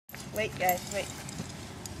Wait, guys, wait.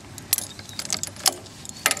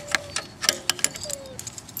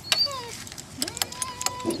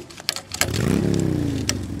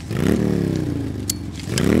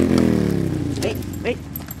 Wait, wait.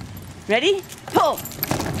 Ready? Pull!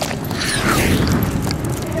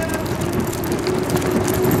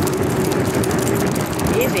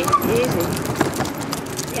 Easy, easy.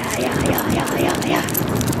 Yeah.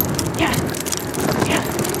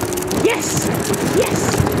 Yes!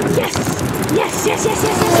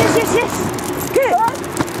 Good!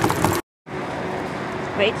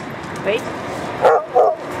 Wait.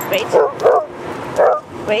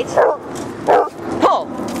 Pull!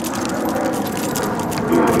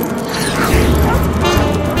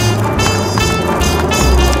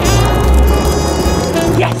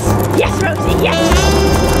 Yes, Rosie, yes!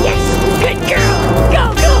 Good girl! Go!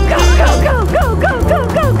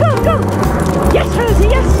 Yes, Rosie,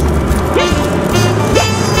 yes!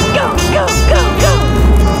 Go!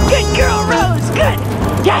 Good girl, Rose, good!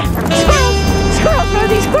 Yeah! Squirrels,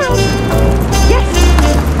 Rosie, squirrels! Yes!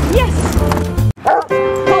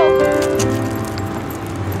 Pull!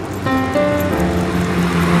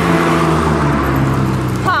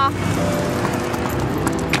 Ha!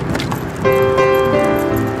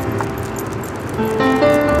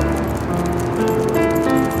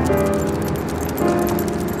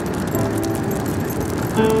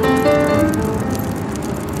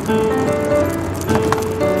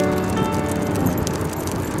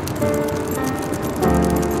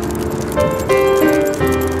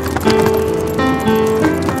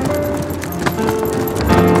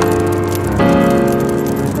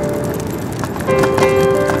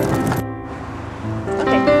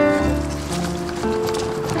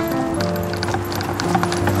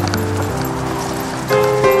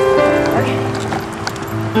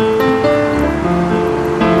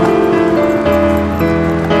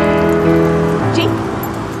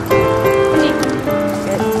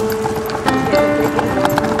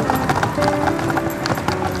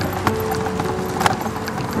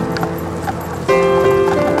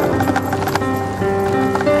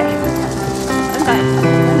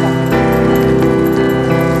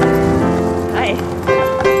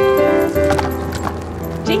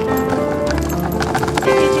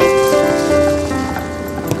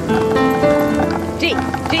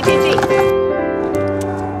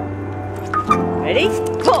 Ready?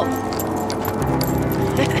 Pull!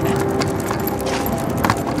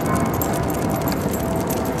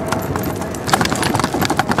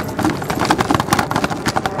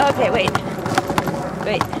 Okay, wait.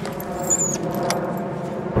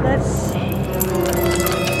 Let's see.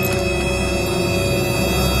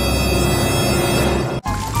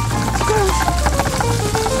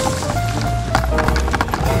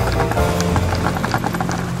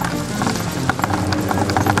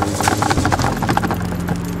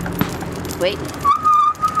 Wait.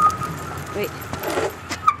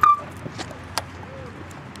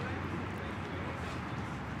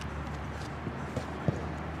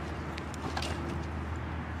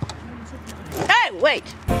 Hey, wait.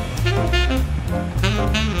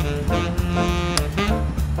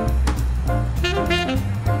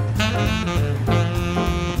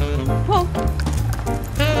 Pull.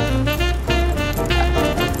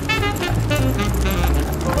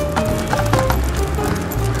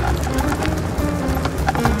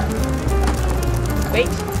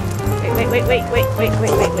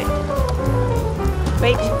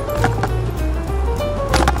 Wait.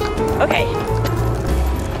 Okay.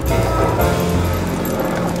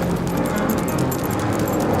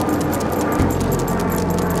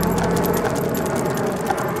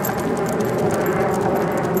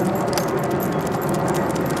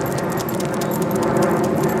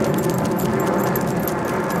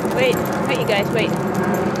 Wait, you guys, wait.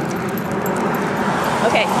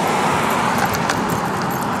 Okay.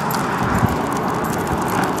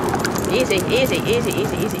 Easy.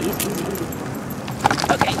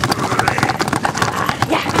 Okay.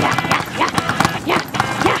 Yeah.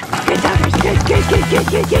 Good doggers. Good.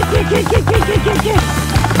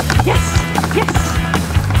 Yes.